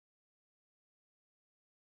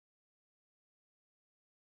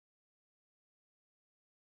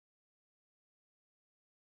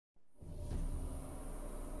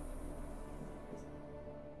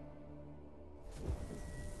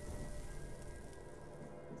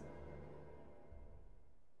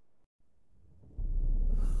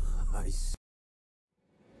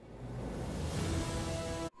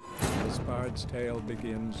Geralt's tale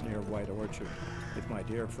begins near White Orchard, with my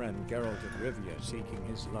dear friend Geralt of Rivia seeking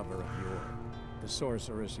his lover of yore, the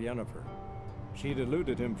sorceress Yennefer. She'd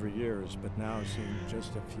eluded him for years, but now seemed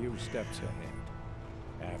just a few steps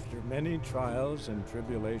ahead. After many trials and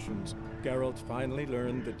tribulations, Geralt finally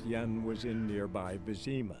learned that Yen was in nearby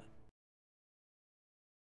Vizima.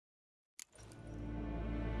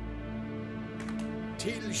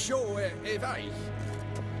 Till sjøe vei.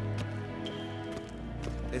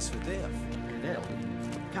 SVDF. Wel,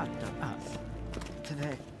 katten af.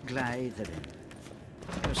 Tre gleideren.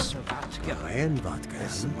 Så vatga. En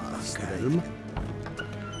vatkelm.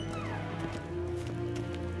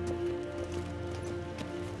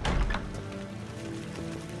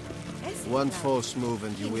 One false move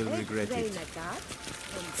and you will regret it.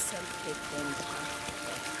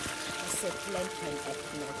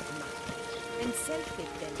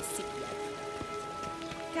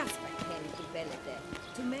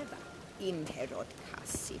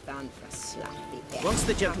 Once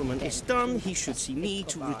the gentleman is done, he should see me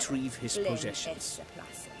to retrieve his possessions.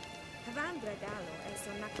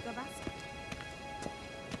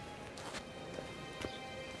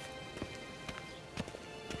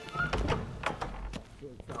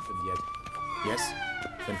 Yes?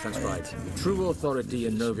 Then transcribe. True authority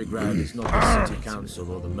in Novigrad is not the city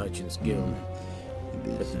council or the merchants guild,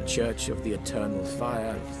 but the Church of the Eternal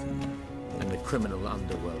Fire and the criminal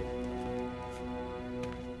underworld.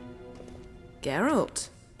 Geralt,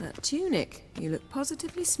 that tunic. You look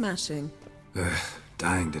positively smashing.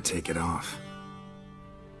 Dying to take it off.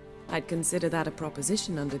 I'd consider that a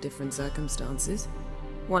proposition under different circumstances.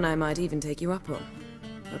 One I might even take you up on.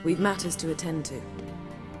 But we've matters to attend to.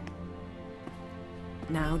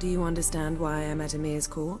 Now do you understand why I'm at Emir's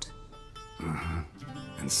court? Mm-hmm.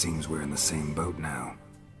 And seems we're in the same boat now.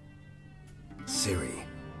 Ciri,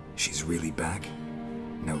 she's really back?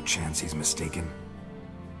 No chance he's mistaken?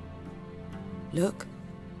 Look,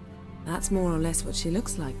 that's more or less what she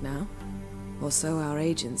looks like now. Or so our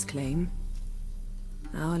agents claim.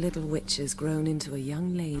 Our little witch has grown into a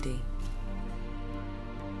young lady.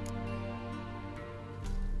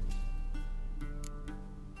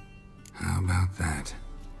 How about that?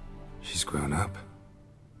 She's grown up?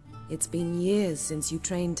 It's been years since you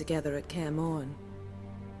trained together at Kaer Morhen.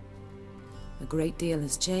 A great deal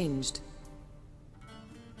has changed.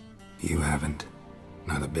 You haven't?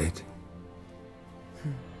 Not a bit?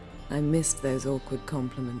 I missed those awkward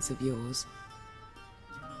compliments of yours.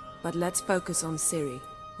 But let's focus on Ciri,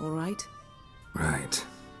 all right? Right.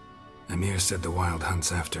 Emir said the Wild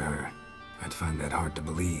Hunt's after her. I'd find that hard to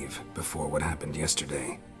believe before what happened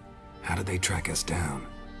yesterday. How did they track us down?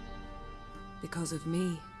 Because of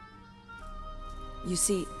me. You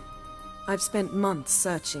see, I've spent months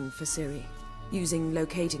searching for Ciri, using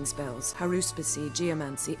locating spells, haruspicy,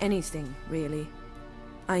 geomancy, anything, really.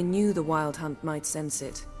 I knew the Wild Hunt might sense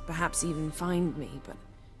it, perhaps even find me, but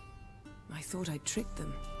I thought I'd tricked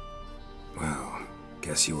them. Well,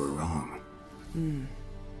 guess you were wrong.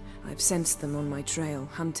 I've sensed them on my trail,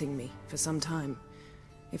 hunting me, for some time.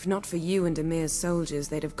 If not for you and Emir's soldiers,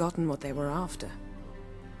 they'd have gotten what they were after.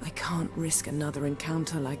 I can't risk another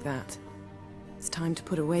encounter like that. It's time to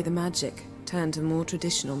put away the magic, turn to more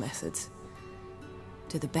traditional methods.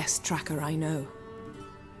 To the best tracker I know.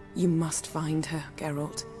 You must find her,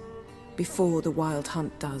 Geralt. Before the Wild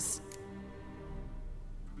Hunt does.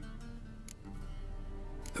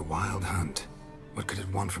 The Wild Hunt? What could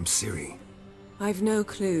it want from Ciri? I've no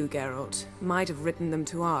clue, Geralt. Might have written them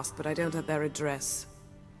to ask, but I don't have their address.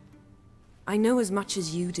 I know as much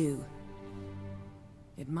as you do.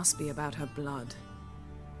 It must be about her blood.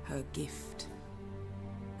 Her gift.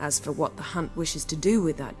 As for what the Hunt wishes to do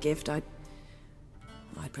with that gift, I'd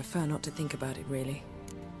prefer not to think about it, really.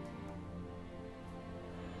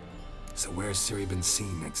 So where's Ciri been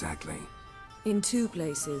seen, exactly? In two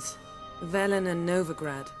places. Velen and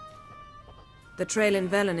Novigrad. The trail in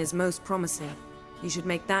Velen is most promising. You should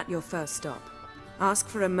make that your first stop. Ask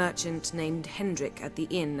for a merchant named Hendrik at the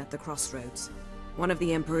inn at the crossroads. One of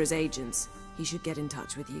the Emperor's agents. He should get in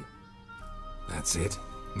touch with you. That's it?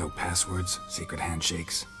 No passwords? Secret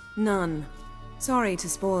handshakes? None. Sorry to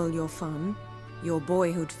spoil your fun. Your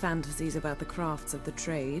boyhood fantasies about the crafts of the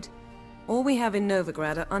trade. All we have in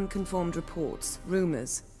Novigrad are unconfirmed reports,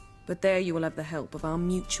 rumors. But there you will have the help of our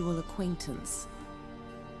mutual acquaintance.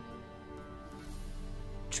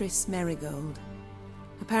 Triss Merigold.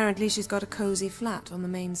 Apparently she's got a cozy flat on the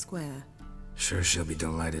main square. Sure she'll be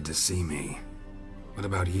delighted to see me. What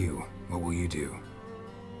about you? What will you do?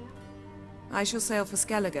 I shall sail for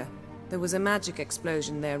Skellige. There was a magic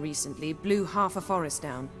explosion there recently, blew half a forest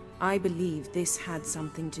down. I believe this had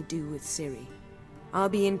something to do with Ciri. I'll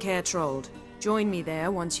be in Caer Trold. Join me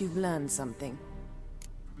there once you've learned something.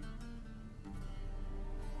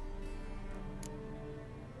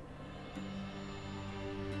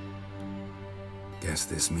 Guess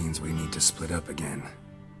this means we need to split up again.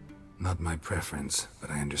 Not my preference, but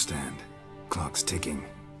I understand. Clock's ticking.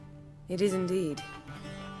 It is indeed.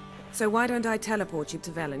 So why don't I teleport you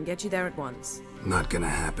to Velen, get you there at once? Not gonna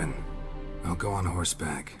happen. I'll go on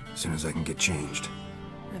horseback, as soon as I can get changed.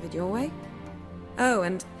 Have it your way? Oh,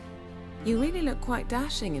 and you really look quite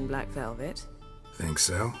dashing in black velvet. Think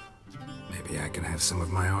so? Maybe I can have some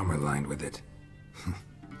of my armor lined with it.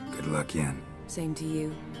 Good luck, Yen. Same to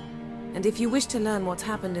you. And if you wish to learn what's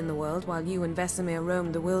happened in the world while you and Vesemir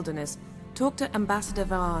roamed the wilderness, talk to Ambassador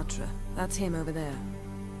Varatra. That's him over there.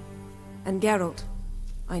 And Geralt,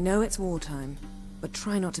 I know it's wartime, but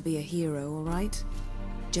try not to be a hero, all right?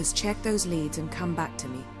 Just check those leads and come back to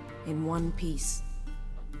me, in one piece.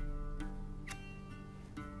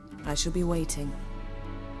 I shall be waiting.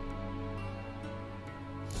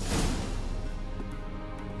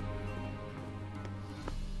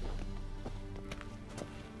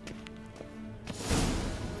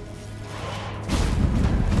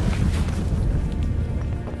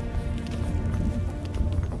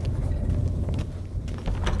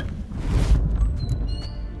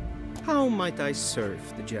 How might I serve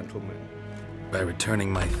the gentleman? By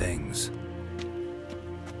returning my things.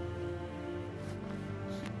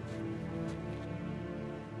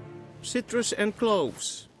 Citrus and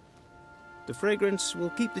cloves. The fragrance will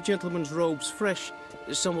keep the gentleman's robes fresh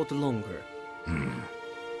somewhat longer.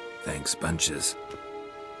 Thanks, bunches.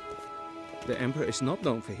 The Emperor is not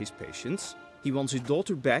known for his patience. He wants his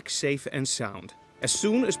daughter back safe and sound, as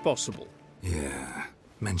soon as possible. Yeah,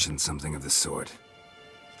 mentioned something of the sort.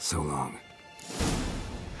 So long.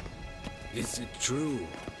 Is it true?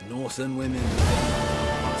 Northern women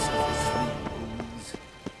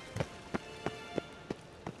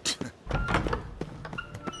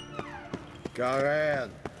Garan.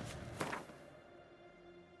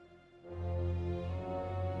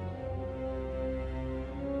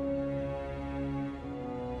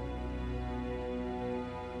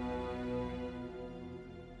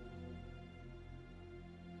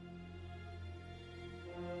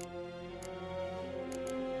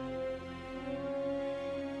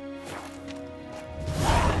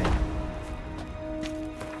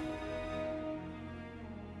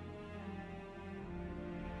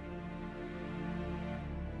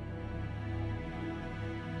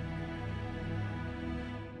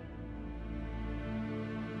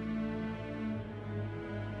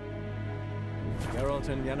 Geralt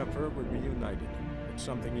and Yennefer were reunited, but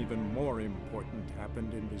something even more important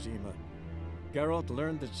happened in Vizima. Geralt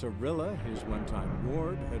learned that Cirilla, his one-time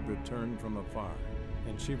ward, had returned from afar,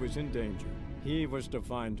 and she was in danger. He was to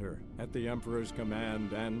find her, at the Emperor's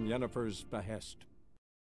command and Yennefer's behest.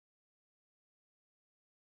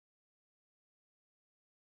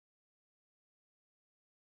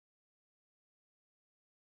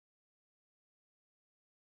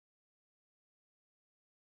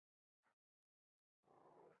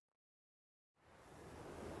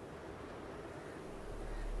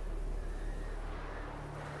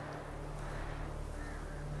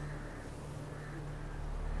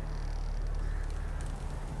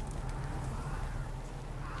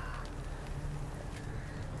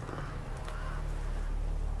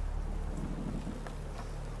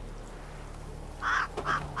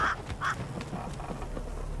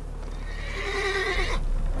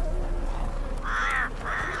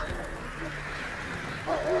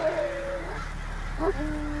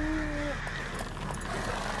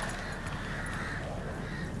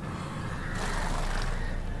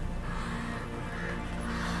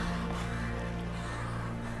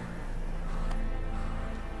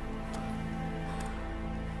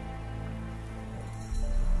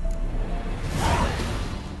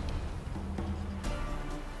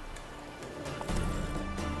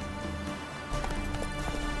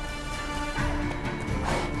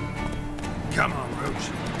 Come on,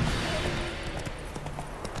 Roach.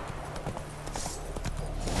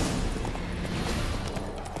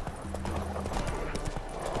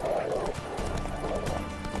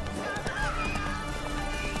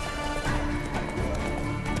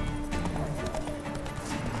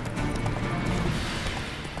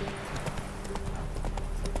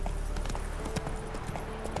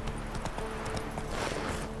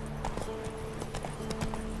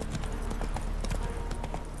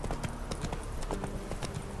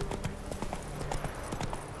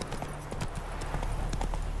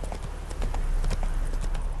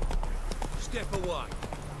 Step away.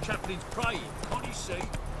 Chaplain's praying, can't you see?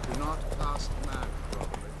 Do not pass now, Robert.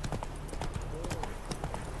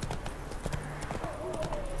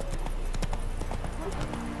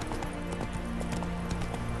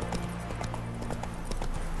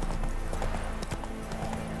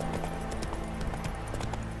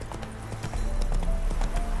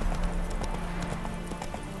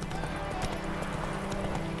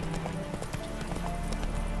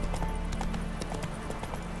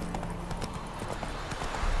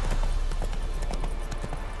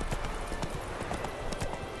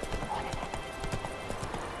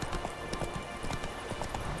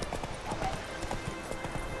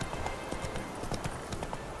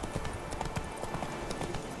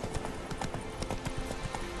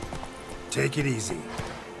 Take it easy.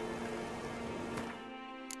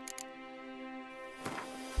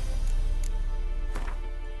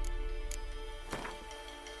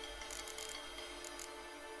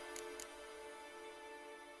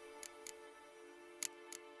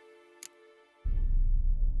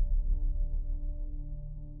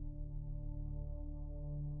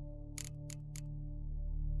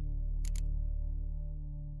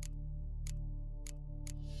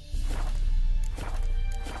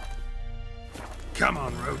 Come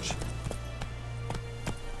on, Roach.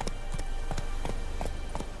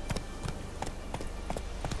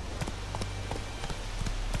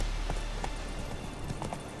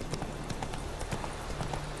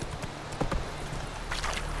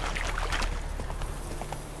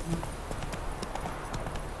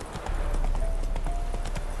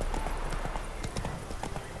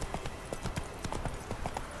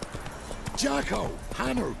 Jacko!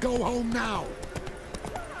 Hammer, go home now!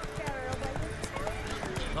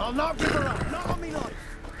 I'll not give her up, not on me life!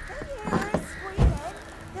 Yeah, sweethead.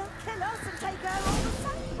 They'll kill us and take her all the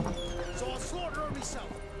same. So I'll slaughter her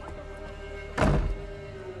myself.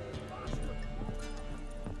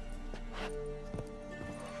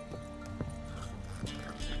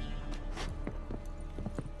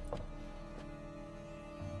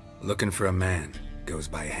 Looking for a man. Goes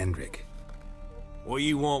by Hendrik. What do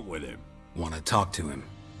you want with him? Want to talk to him.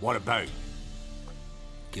 What about?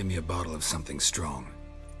 Give me a bottle of something strong.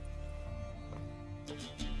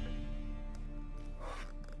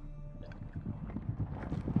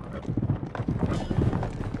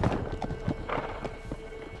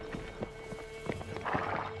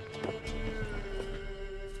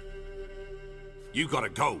 You gotta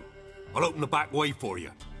go. I'll open the back way for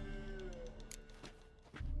you.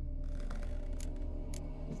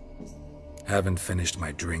 Haven't finished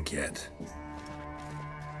my drink yet.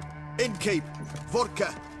 Innkeep,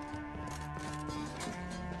 vodka.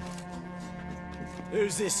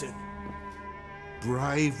 Who's this in?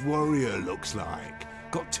 Brave warrior, looks like.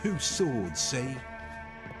 Got 2 swords, see?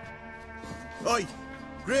 Oi,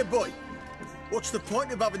 grey boy. What's the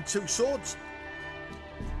point of having 2 swords?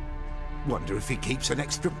 Wonder if he keeps an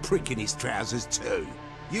extra prick in his trousers too.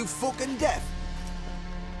 You fucking deaf?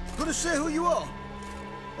 Gonna say who you are?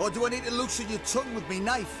 Or do I need to loosen your tongue with me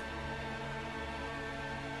knife?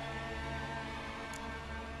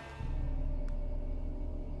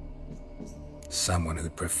 Someone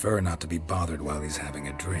who'd prefer not to be bothered while he's having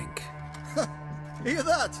a drink. Hear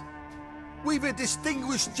that? We've a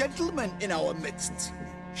distinguished gentleman in our midst.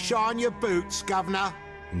 Shine your boots, governor.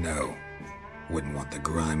 No. Wouldn't want the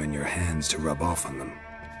grime in your hands to rub off on them.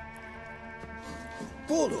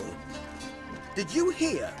 Bolo, did you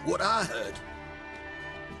hear what I heard?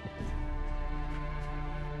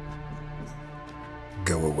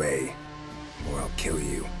 Go away, or I'll kill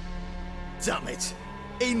you. Damn it.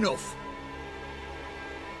 Enough.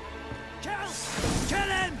 Kill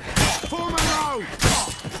him! Form a road!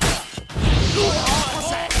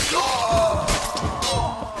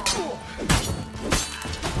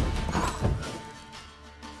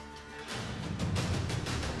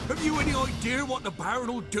 Have you any idea what the Baron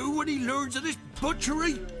will do when he learns of this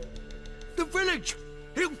butchery? The village!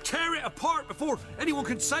 He'll tear it apart before anyone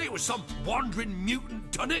can say it was some wandering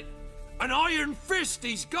mutant done it. An iron fist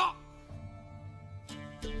he's got!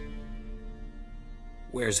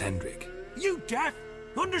 Where's Hendrik? You deaf?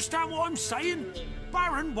 Understand what I'm saying?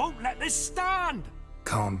 Baron won't let this stand!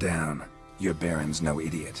 Calm down. Your Baron's no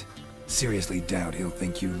idiot. Seriously doubt he'll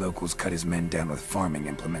think you locals cut his men down with farming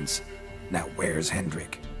implements. Now where's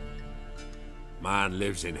Hendrik? Man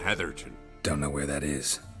lives in Heatherton. Don't know where that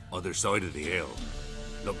is. Other side of the hill.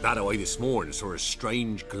 Looked that away this morning, saw a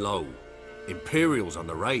strange glow. Imperials on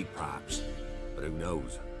the raid, perhaps. But who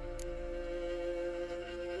knows?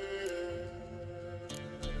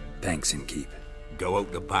 Thanks, Innkeep. Go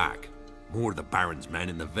out the back. More of the Baron's men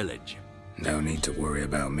in the village. No need to worry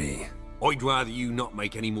about me. I'd rather you not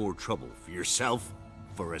make any more trouble for yourself,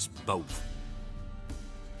 for us both.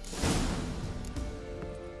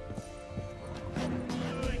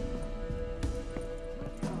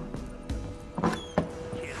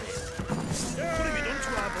 What have you done to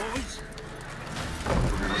our boys?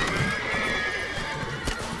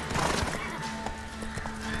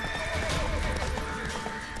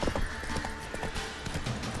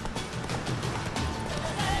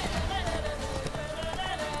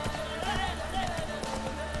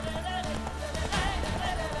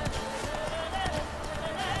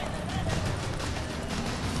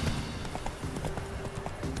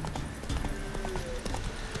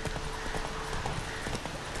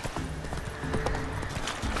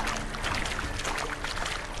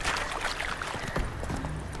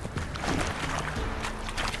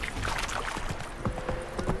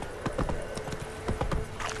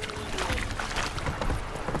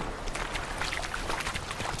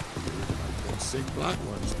 sick black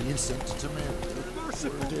ones being sent to Tamarind.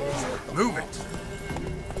 Move it!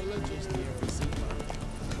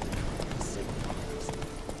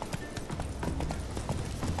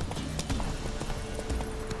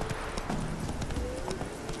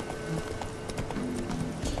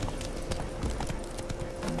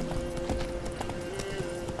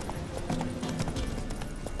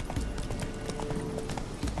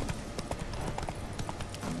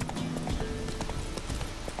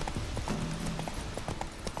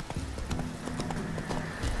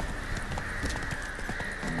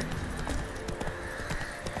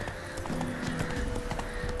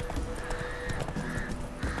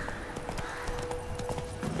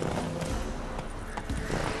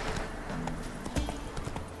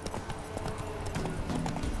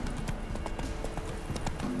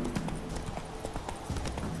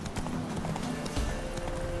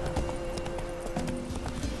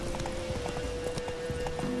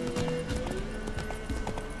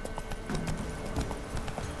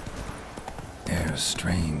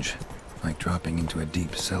 Strange, like dropping into a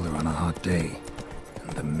deep cellar on a hot day.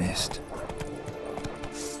 And the mist.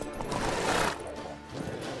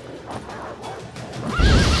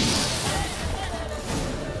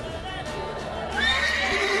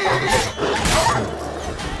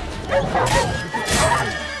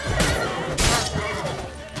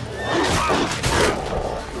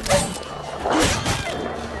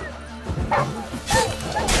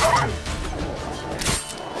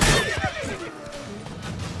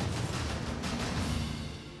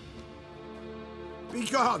 Be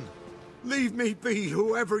gone! Leave me be,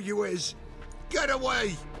 whoever you is! Get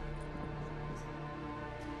away!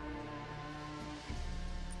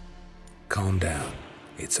 Calm down.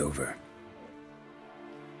 It's over.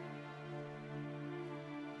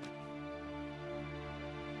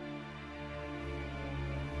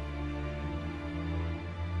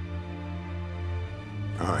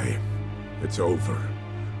 Aye, it's over.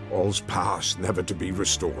 All's past, never to be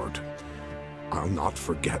restored. I'll not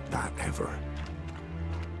forget that ever.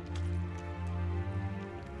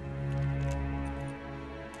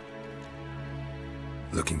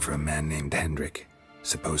 Looking for a man named Hendrik,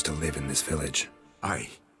 supposed to live in this village. Aye,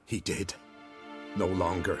 he did. No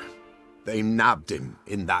longer. They nabbed him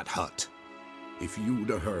in that hut. If you'd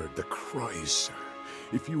have heard the cries, sir.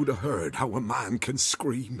 If you'd have heard how a man can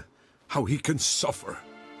scream, how he can suffer.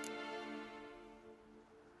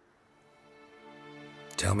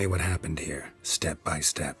 Tell me what happened here, step by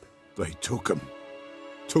step. They took him.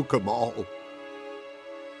 Took him all.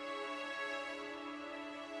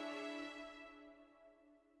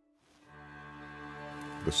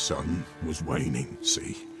 The sun was waning,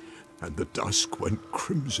 see, and the dusk went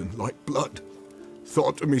crimson like blood.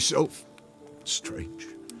 Thought to myself, strange,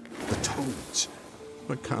 the toads,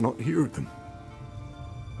 I cannot hear them.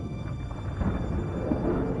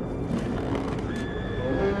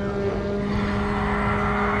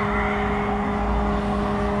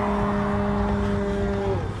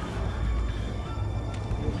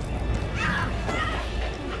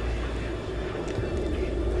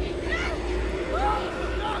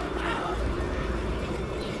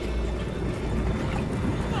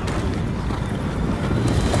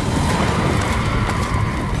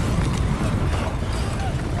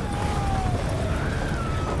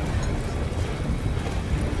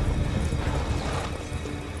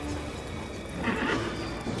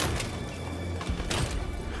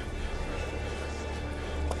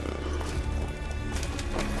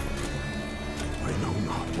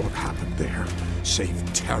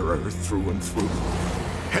 Save terror through and through.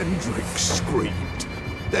 Hendrik screamed.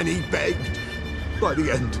 Then he begged. By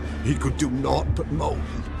the end, he could do naught but moan.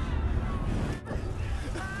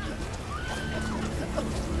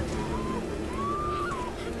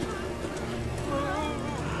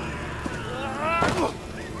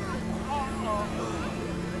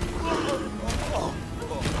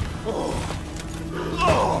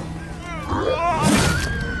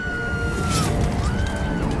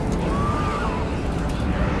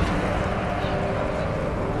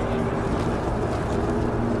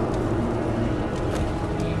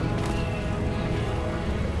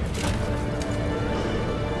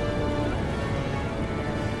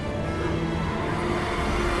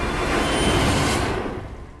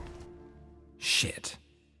 Shit.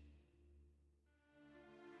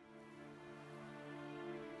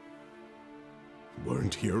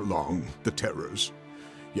 Weren't here long, the terrors.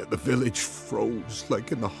 Yet the village froze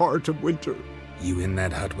like in the heart of winter. You in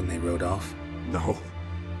that hut when they rode off? No,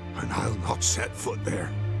 and I'll not set foot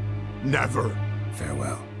there. Never.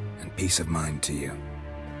 Farewell, and peace of mind to you.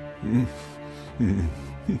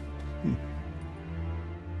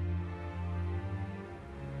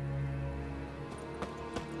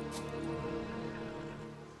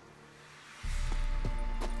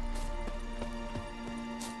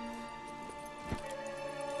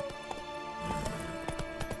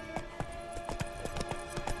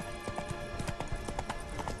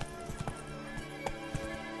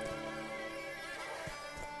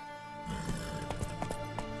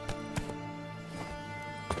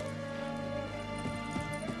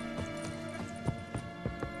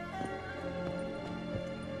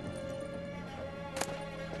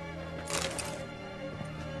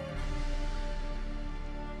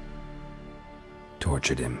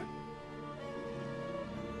 tortured him.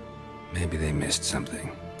 Maybe they missed something.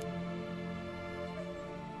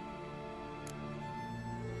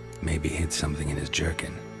 Maybe hid something in his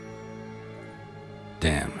jerkin.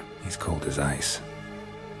 Damn, he's cold as ice.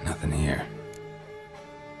 Nothing here.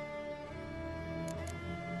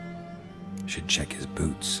 Should check his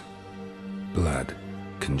boots. Blood,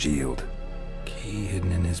 congealed. Key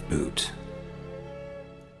hidden in his boot.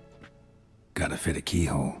 Gotta fit a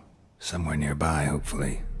keyhole. Somewhere nearby,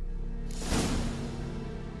 hopefully.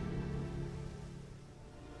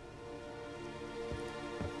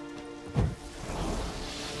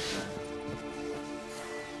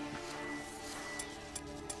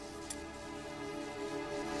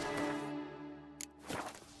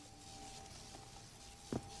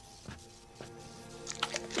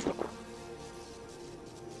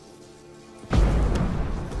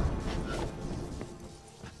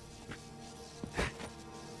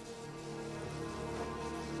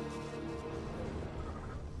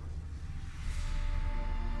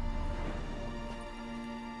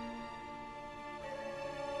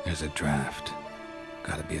 There's a draft.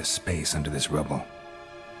 Gotta be a space under this rubble.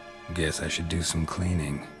 Guess I should do some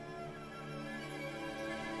cleaning.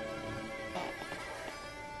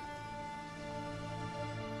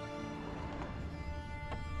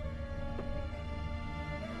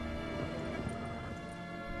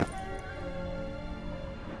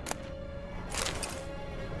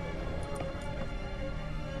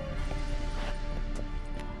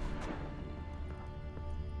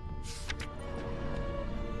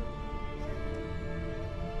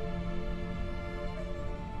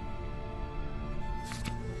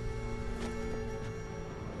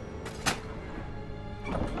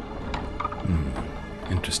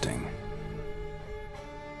 Interesting.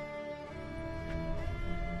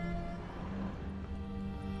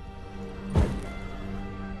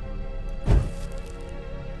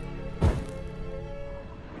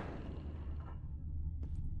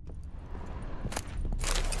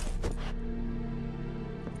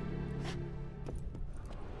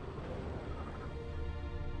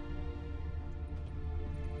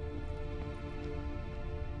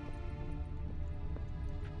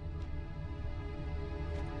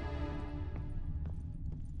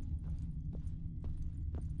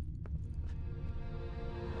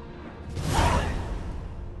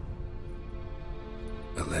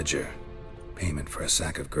 Ledger. Payment for a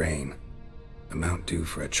sack of grain. Amount due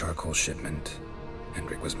for a charcoal shipment.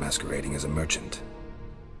 Hendrik was masquerading as a merchant.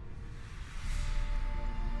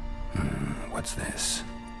 What's this?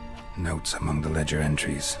 Notes among the ledger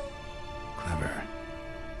entries. Clever.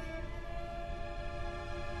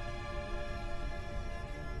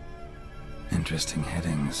 Interesting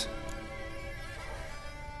headings.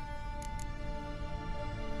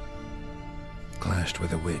 Clashed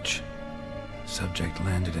with a witch. Subject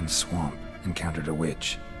landed in swamp, encountered a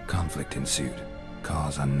witch. Conflict ensued.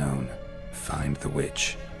 Cause unknown. Find the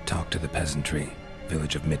witch. Talk to the peasantry.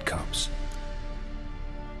 Village of Midcopse.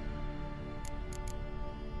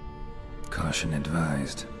 Caution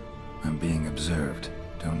advised. I'm being observed.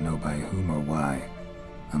 Don't know by whom or why.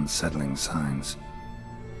 Unsettling signs.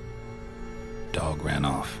 Dog ran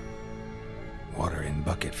off. Water in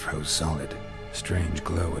bucket froze solid. Strange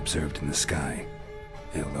glow observed in the sky.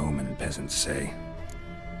 Ill omen, peasants say.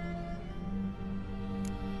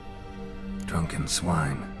 Drunken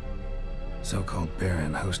swine. So-called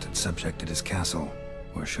baron hosted subject at his castle,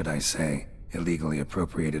 or should I say, illegally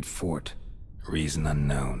appropriated fort. Reason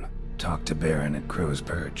unknown. Talk to baron at Crow's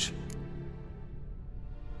Perch.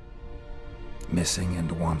 Missing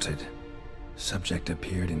and wanted. Subject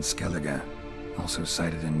appeared in Skellige, also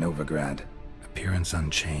sighted in Novigrad. Appearance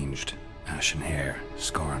unchanged. Ashen hair,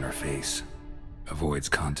 scar on her face. Avoids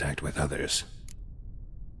contact with others.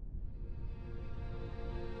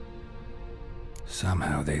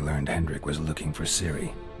 Somehow they learned Hendrik was looking for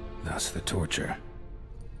Ciri, thus the torture.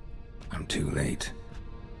 I'm too late.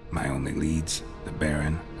 My only leads, the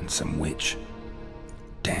Baron and some witch.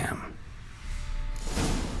 Damn.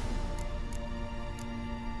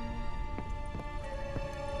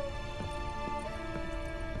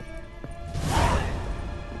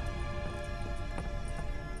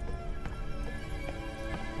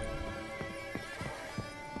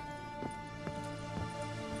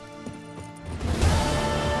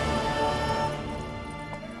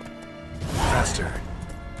 Faster.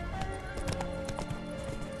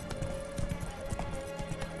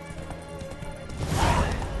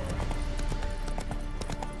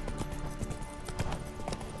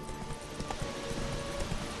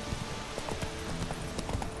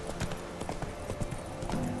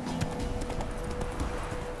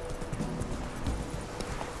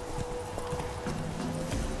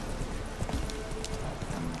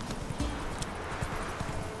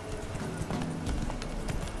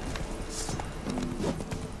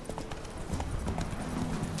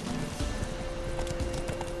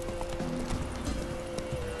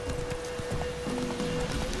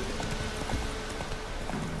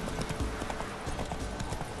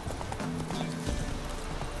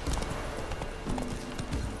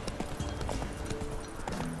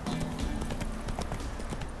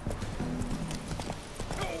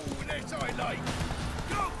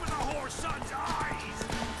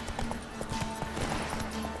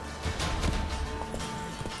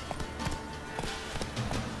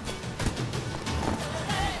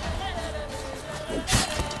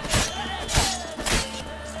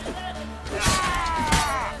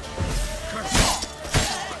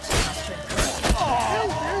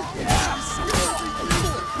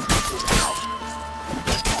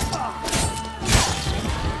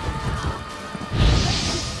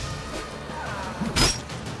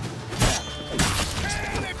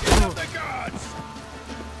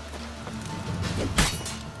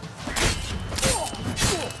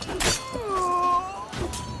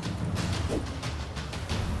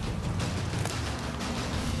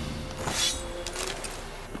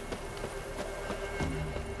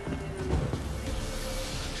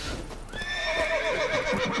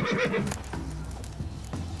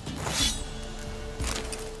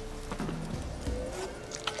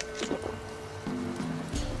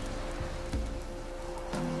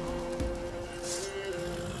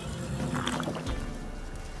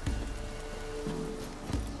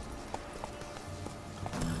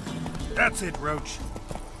 That's it, Roach.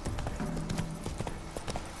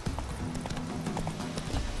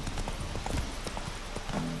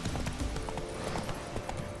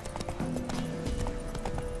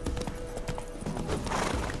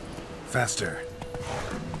 Faster.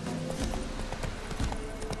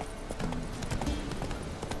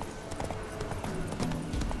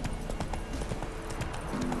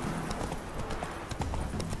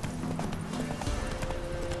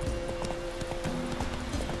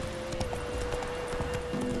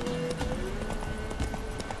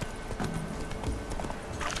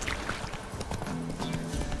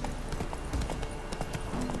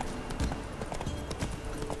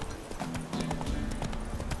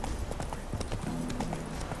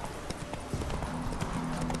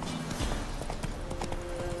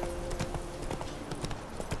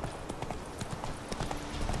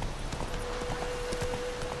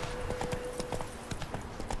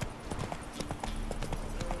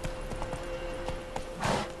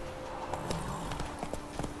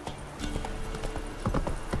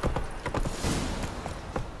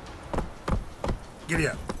 Giddy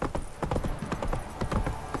up.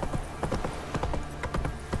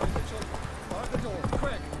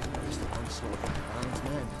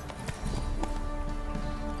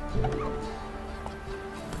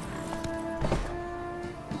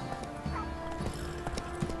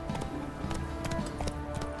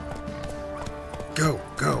 Go,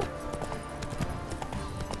 go.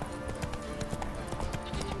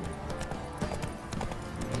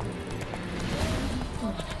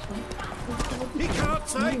 He can't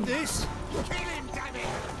take this! Kill him, damn it!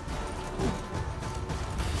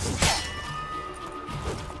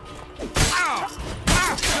 Ow!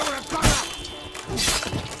 Ow! You're a brother!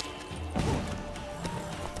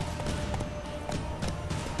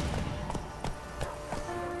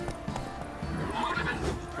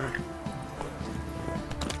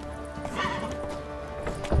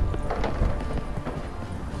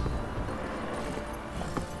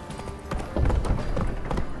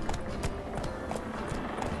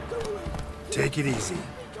 Take it easy.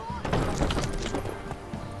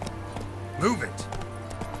 Move it.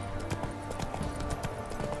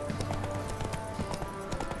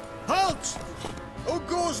 Halt! Who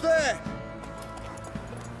goes there?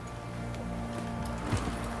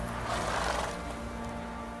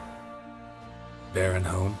 Baron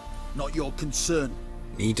home? Not your concern.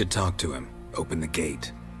 Need to talk to him. Open the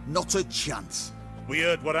gate. Not a chance. We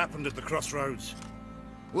heard what happened at the crossroads.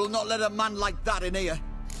 We'll not let a man like that in here.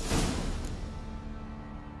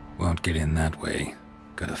 Won't get in that way.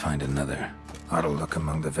 Gotta find another. Ought to look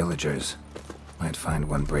among the villagers. Might find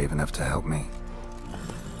one brave enough to help me.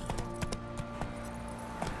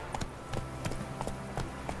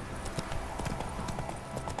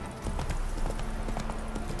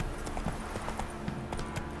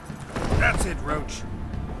 That's it, Roach.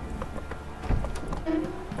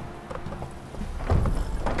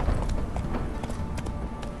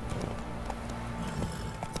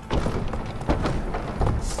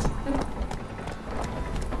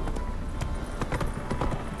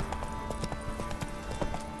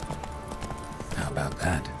 How about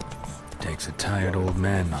that? Takes a tired old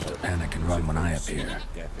man not to panic and run when I appear.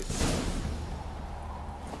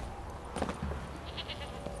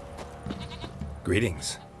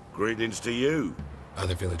 Greetings. Greetings to you.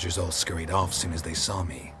 Other villagers all scurried off soon as they saw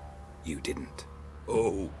me. You didn't.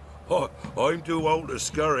 Oh, I'm too old to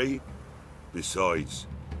scurry. Besides,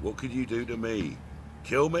 what could you do to me?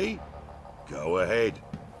 Kill me? Go ahead.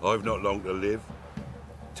 I've not long to live.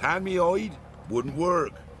 Tan me hide? Wouldn't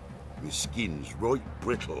work. My skin's right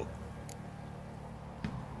brittle.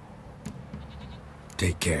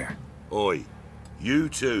 Take care. Oi, you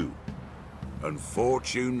too. And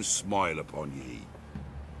fortune smile upon ye.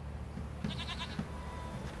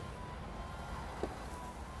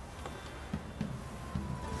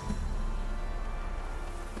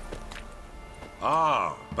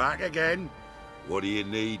 Ah, back again? What do you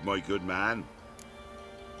need, my good man?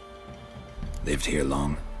 Lived here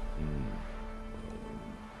long?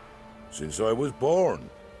 Since I was born.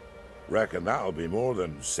 Reckon that'll be more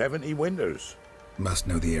than 70 winters. Must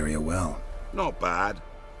know the area well. Not bad.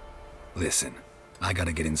 Listen, I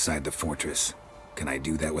gotta get inside the fortress. Can I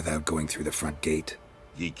do that without going through the front gate?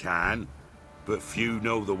 Ye can, but few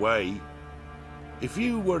know the way. If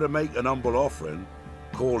you were to make an humble offering,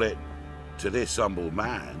 call it, to this humble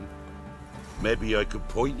man, maybe I could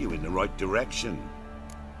point you in the right direction.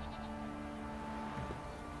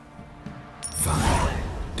 Fine.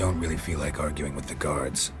 Don't really feel like arguing with the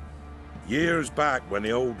guards. Years back, when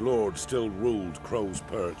the old lord still ruled Crow's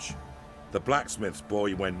Perch, the blacksmith's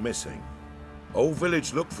boy went missing. Whole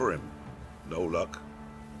village looked for him. No luck.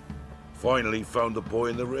 Finally found the boy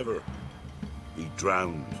in the river. He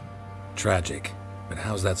drowned. Tragic. But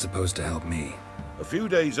how's that supposed to help me? A few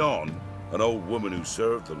days on, an old woman who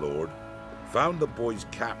served the Lord found the boy's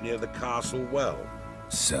cap near the castle well.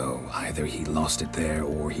 So, either he lost it there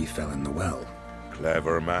or he fell in the well.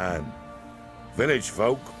 Clever man. Village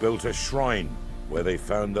folk built a shrine where they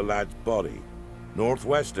found the lad's body,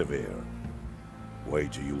 northwest of here.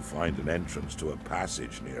 Wait till you'll find an entrance to a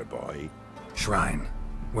passage nearby. Shrine?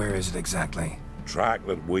 Where is it exactly? Track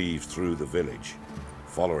that weaves through the village.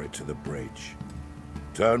 Follow it to the bridge.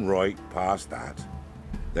 Turn right past that.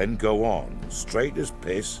 Then go on, straight as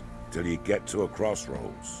piss, till you get to a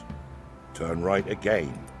crossroads. Turn right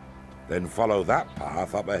again. Then follow that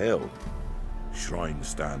path up a hill. Shrine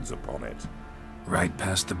stands upon it. Right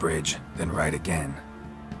past the bridge, then right again.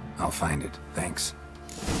 I'll find it, thanks.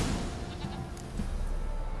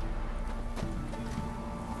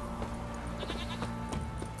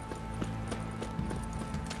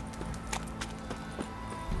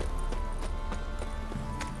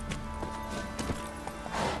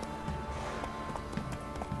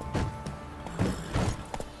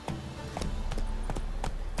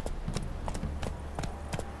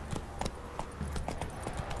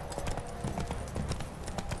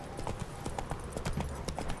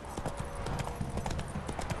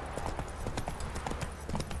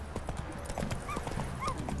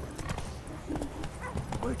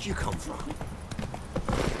 Where'd you come from?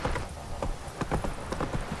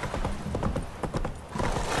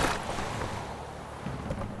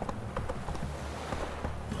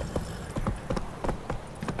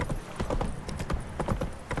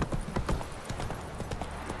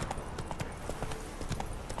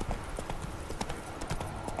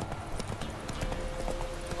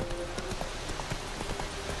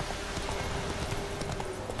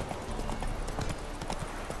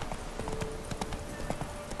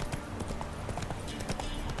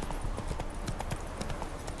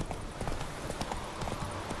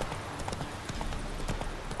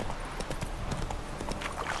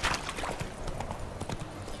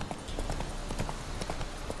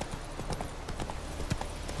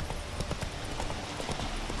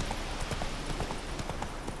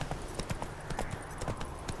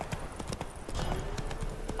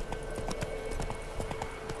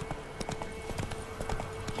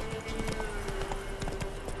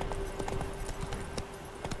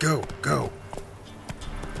 Go, go.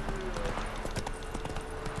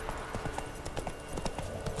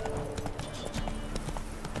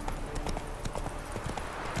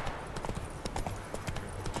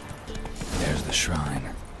 There's the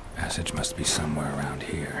shrine. Passage must be somewhere around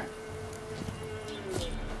here.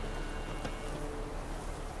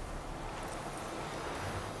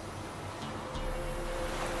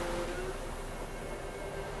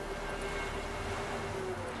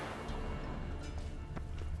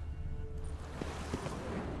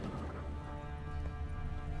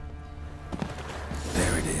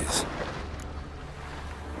 There it is.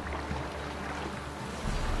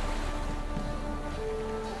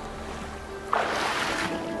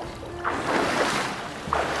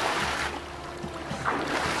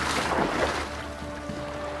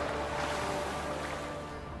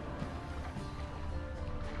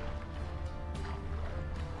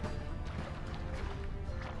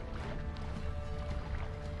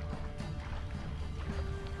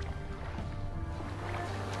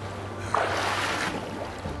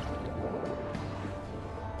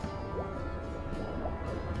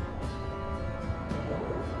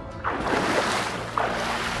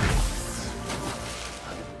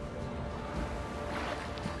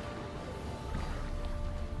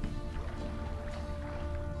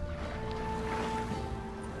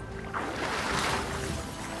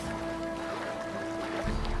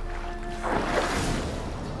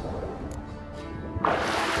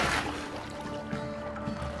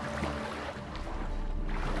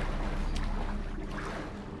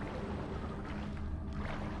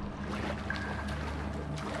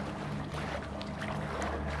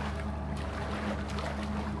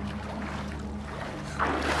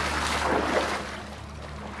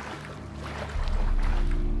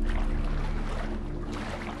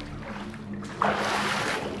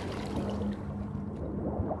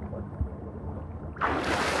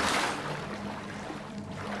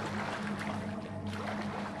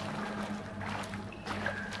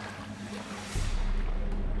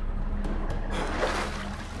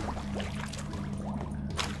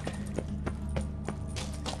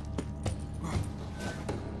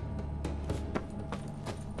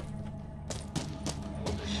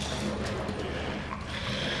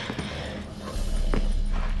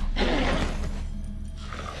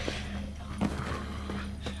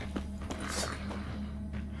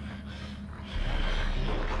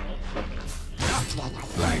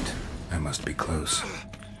 close.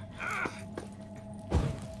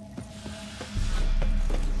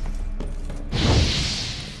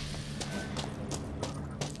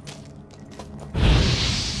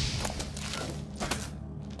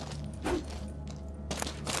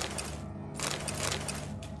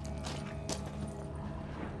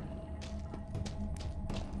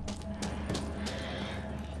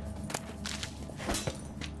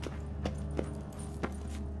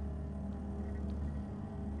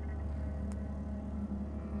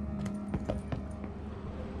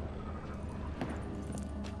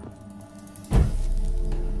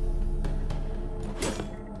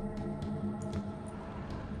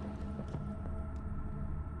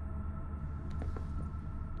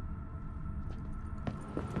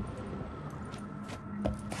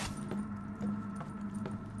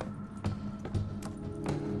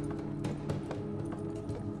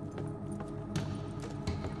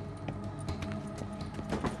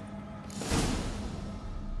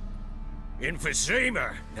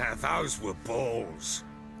 Emphysema. Now those were balls.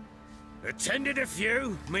 Attended a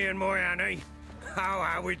few, me and my Annie. Oh,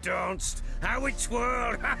 how we danced, how we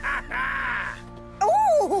twirled, ha ha ha!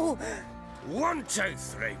 Ooh! 1, 2,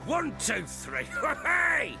 3, 1, 2, 3,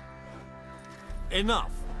 hey!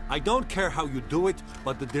 Enough. I don't care how you do it,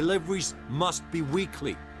 but the deliveries must be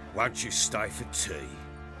weekly. Won't you stay for tea?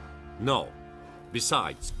 No.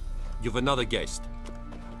 Besides, you've another guest.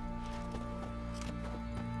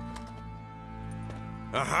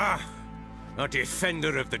 Aha! A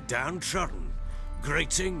defender of the downtrodden.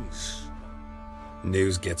 Greetings.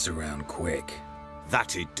 News gets around quick.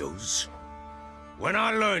 That it does. When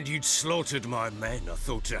I learned you'd slaughtered my men, I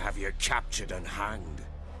thought to have you captured and hanged.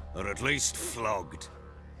 Or at least flogged.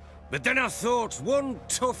 But then I thought, one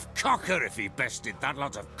tough cocker if he bested that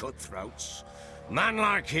lot of cutthroats. Man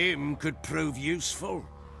like him could prove useful.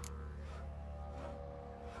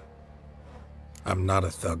 I'm not a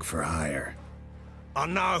thug for hire. I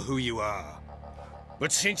know who you are.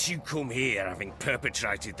 But since you come here having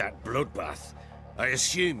perpetrated that bloodbath, I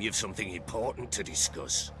assume you've something important to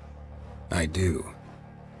discuss. I do.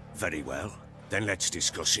 Very well. Then let's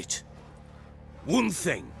discuss it. One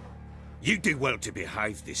thing. You do well to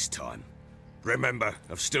behave this time. Remember,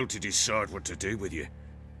 I've still to decide what to do with you.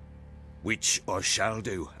 Which I shall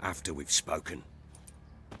do after we've spoken.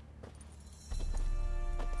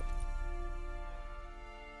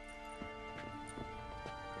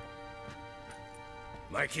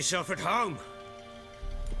 Make yourself at home.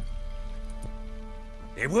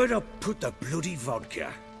 Now, where'd I put the bloody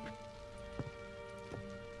vodka?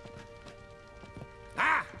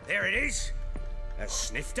 Ah, there it is. A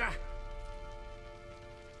snifter.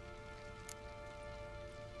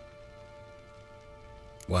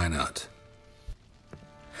 Why not?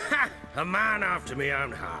 Ha! A man after my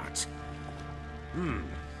own heart.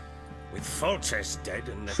 With Foltest dead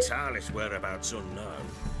and Natalis' whereabouts unknown.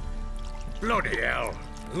 Bloody hell.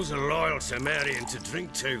 Who's a loyal Temerian to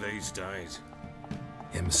drink to these days?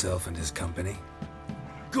 Himself and his company?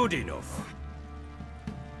 Good enough.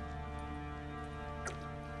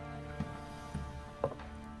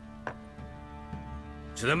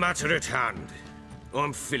 To the matter at hand.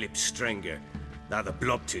 I'm Philip Strenger. Now the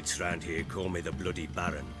blobtits round here call me the Bloody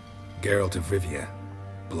Baron. Geralt of Rivia.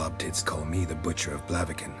 Blobtits call me the Butcher of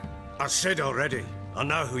Blaviken. I said already, I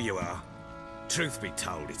know who you are. Truth be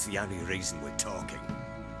told, it's the only reason we're talking.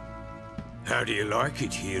 How do you like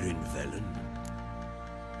it here in Velen?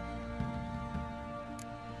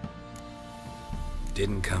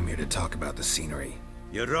 Didn't come here to talk about the scenery.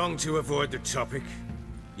 You're wrong to avoid the topic.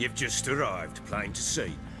 You've just arrived, plain to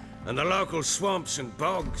see. And the local swamps and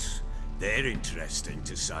bogs, they're interesting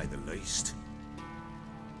to say the least.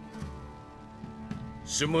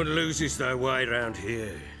 Someone loses their way around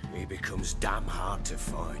here, he becomes damn hard to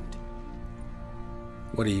find.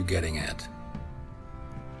 What are you getting at?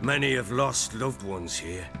 Many have lost loved ones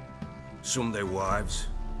here. Some their wives,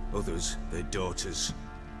 others their daughters.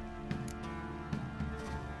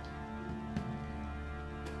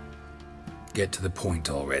 Get to the point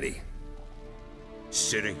already.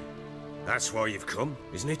 Ciri, that's why you've come,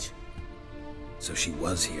 isn't it? So she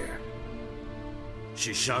was here.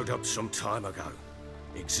 She showed up some time ago.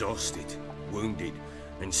 Exhausted, wounded,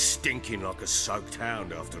 and stinking like a soaked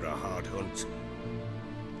hound after a hard hunt.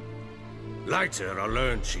 Later, I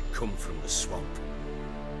learned she'd come from the swamp.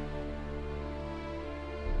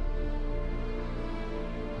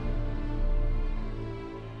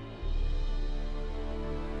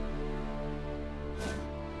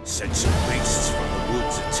 Said some beasts from the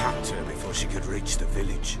woods attacked her before she could reach the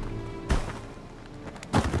village.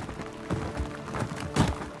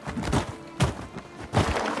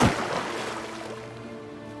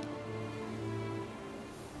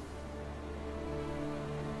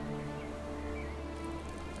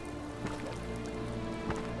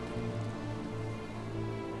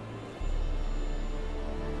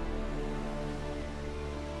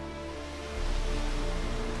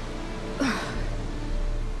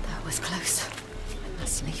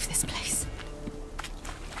 leave this place.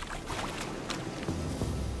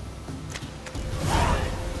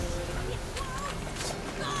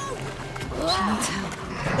 She needs help.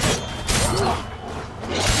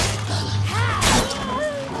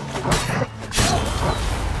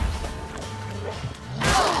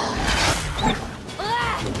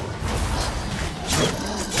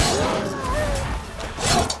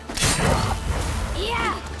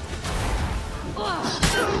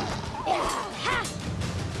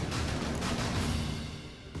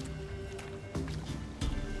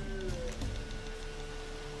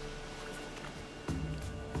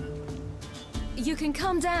 You can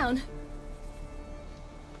calm down.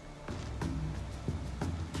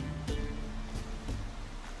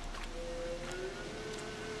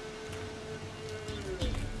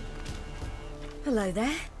 Hello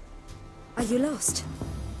there. Are you lost?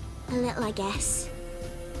 A little, I guess.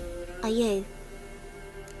 Are you?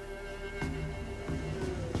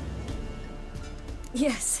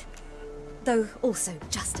 Yes. Though also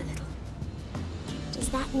just a little. Does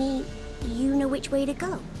that mean you know which way to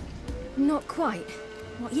go? Not quite.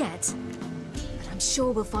 Not yet. But I'm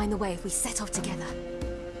sure we'll find the way if we set off together.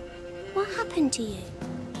 What happened to you?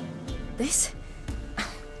 This?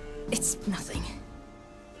 It's nothing.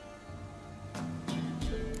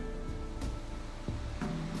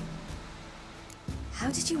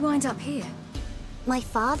 How did you wind up here? My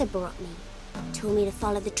father brought me. Told me to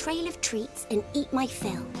follow the trail of treats and eat my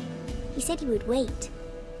fill. He said he would wait.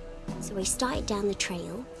 So I started down the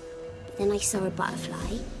trail, but then I saw a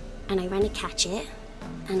butterfly, and I ran to catch it,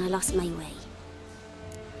 and I lost my way.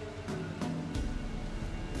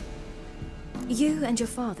 You and your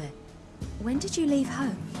father, when did you leave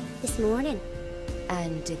home? This morning.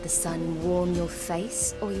 And did the sun warm your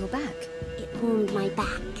face or your back? It warmed my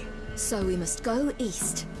back. So we must go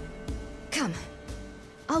east. Come,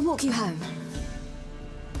 I'll walk you home.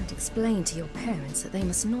 And explain to your parents that they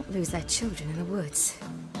must not lose their children in the woods.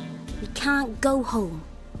 We can't go home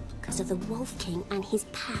because of the Wolf King and his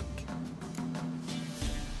pack.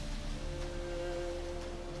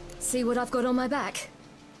 See what I've got on my back?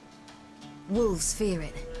 Wolves fear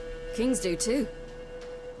it. Kings do too.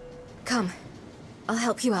 Come, I'll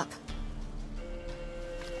help you up.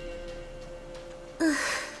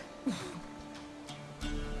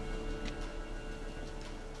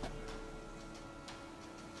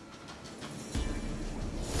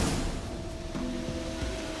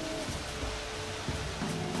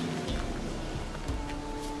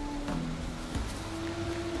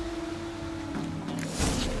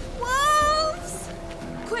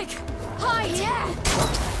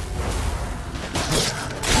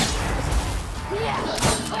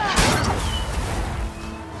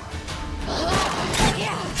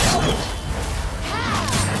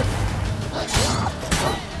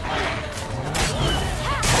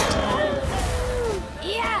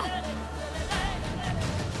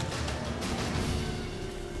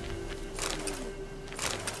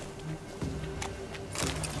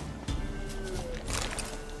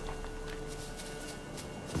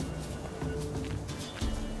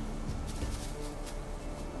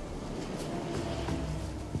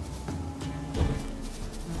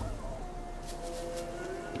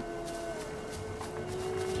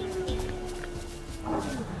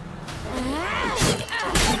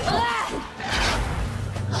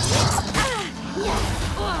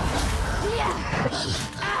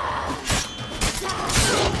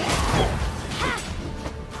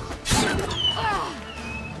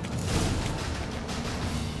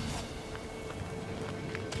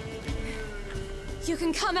 You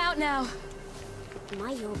can come out now.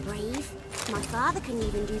 My, you're brave. My father couldn't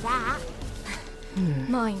even do that.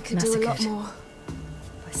 Mine could do a lot Massacred more.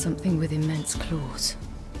 by something with immense claws.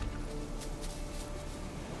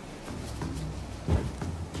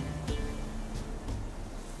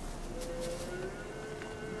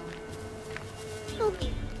 Look,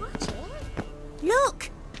 watch it. Look!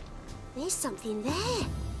 There's something there.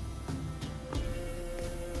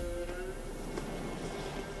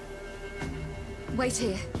 Wait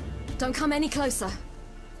here. Don't come any closer.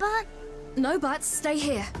 But... No buts. Stay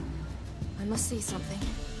here. I must see something.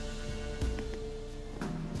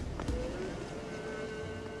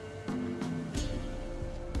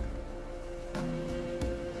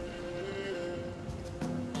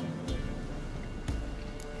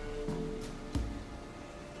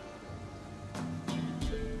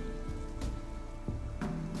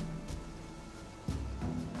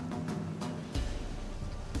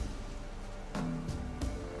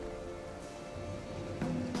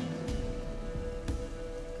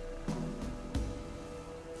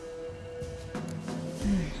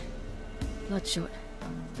 Bloodshot,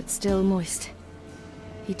 but still moist.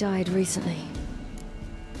 He died recently.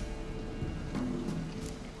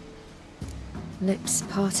 Lips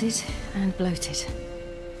parted and bloated.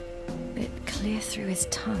 Bit clear through his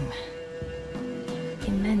tongue.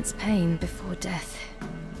 Immense pain before death.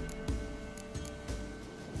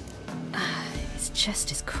 His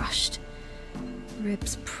chest is crushed.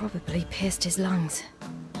 Ribs probably pierced his lungs.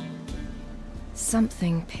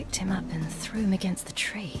 Something picked him up and threw him against the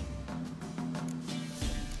tree.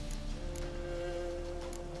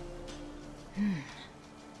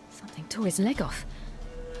 Something tore his leg off.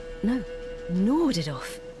 No, gnawed it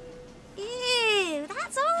off. Ew,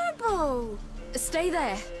 that's horrible. Stay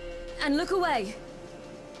there, and look away.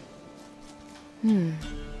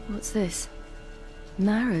 What's this?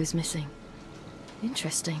 Marrow's missing.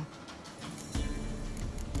 Interesting.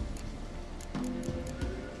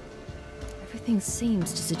 Everything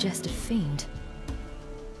seems to suggest a fiend.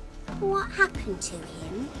 What happened to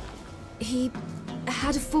him? He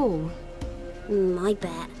had a fall. I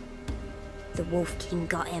bet. The Wolf King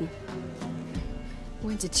got him.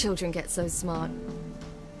 When did children get so smart?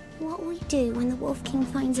 What will we do when the Wolf King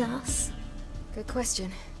finds us? Good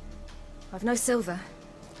question. I've no silver,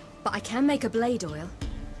 but I can make a blade oil.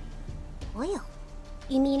 Oil?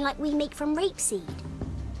 You mean like we make from rapeseed?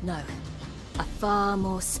 No, a far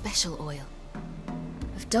more special oil.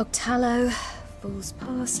 Of dog tallow, fool's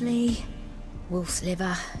parsley, wolf's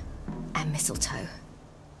liver, and mistletoe.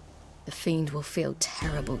 The fiend will feel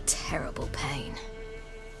terrible, terrible pain.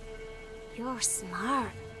 You're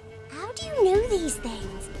smart. How do you know these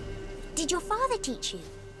things? Did your father teach you?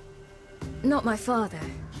 Not my father.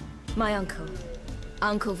 My uncle.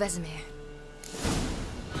 Uncle Vesemir.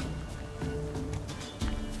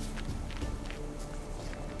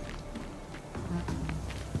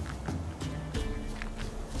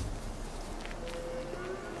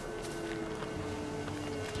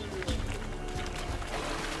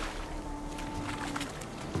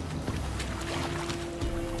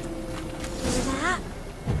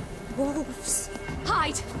 Wolves.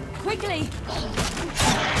 Hide! Quickly!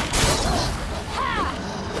 Ha!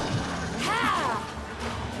 Ha!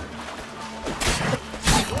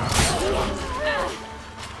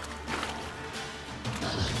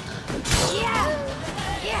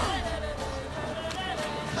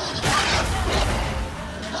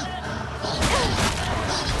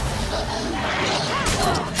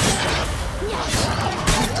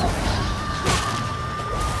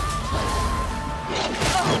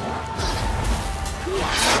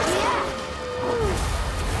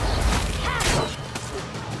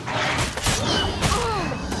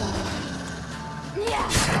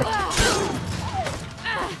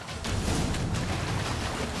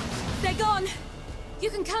 They're gone! You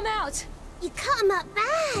can come out! You cut him up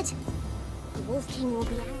bad! The Wolf King will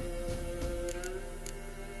be angry.